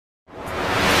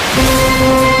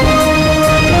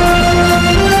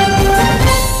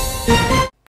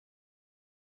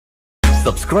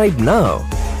Subscribe now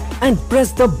and press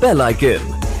the bell icon.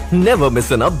 Never miss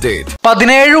an update.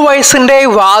 17 വയസ്സിന്റെ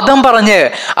വാദം പറഞ്ഞ്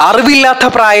അറിവില്ലാത്ത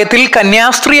പ്രായത്തിൽ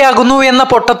കന്യാസ്ത്രീയാകുന്നു എന്ന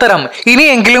പൊട്ടത്തരം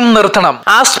ഇനിയെങ്കിലും നിർത്തണം.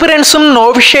 ആസ്പിരൻസും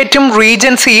നോവിഷേറ്റും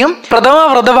റീജൻസിയും പ്രഥമ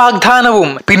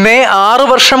വ്രതവാഗ്ദാനവും പിന്നെ 6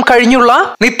 വർഷം കഴിഞ്ഞുള്ള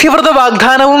നിത്യവ്രത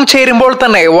വാഗ്ദാനവും ചേരുമ്പോൾ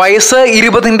തന്നെ വയസ്സ്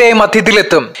 20ന്റെ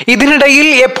മധ്യത്തിലെത്തും. ഇതിനിടയിൽ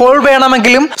എപ്പോൾ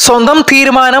വേണമെങ്കിലും സ്വന്തം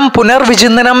തീരുമാനം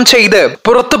പുനർവിചിന്തനം ചെയ്ത്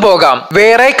പുറത്തു പോകാം.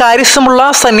 വേറെ കാര്യസ്ഥമുള്ള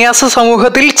സന്യാസ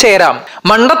സമൂഹത്തിൽ ചേരാം.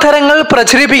 മണ്ടത്തരങ്ങൾ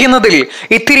പ്രചരിപ്പിക്കുന്നതിൽ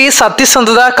ഇത്തിരി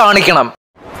സത്യസന്ധത കാണിക്കണം.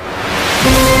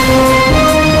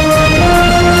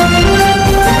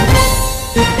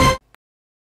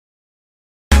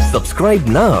 Subscribe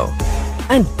now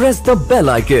and press the bell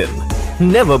icon.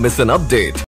 Never miss an update.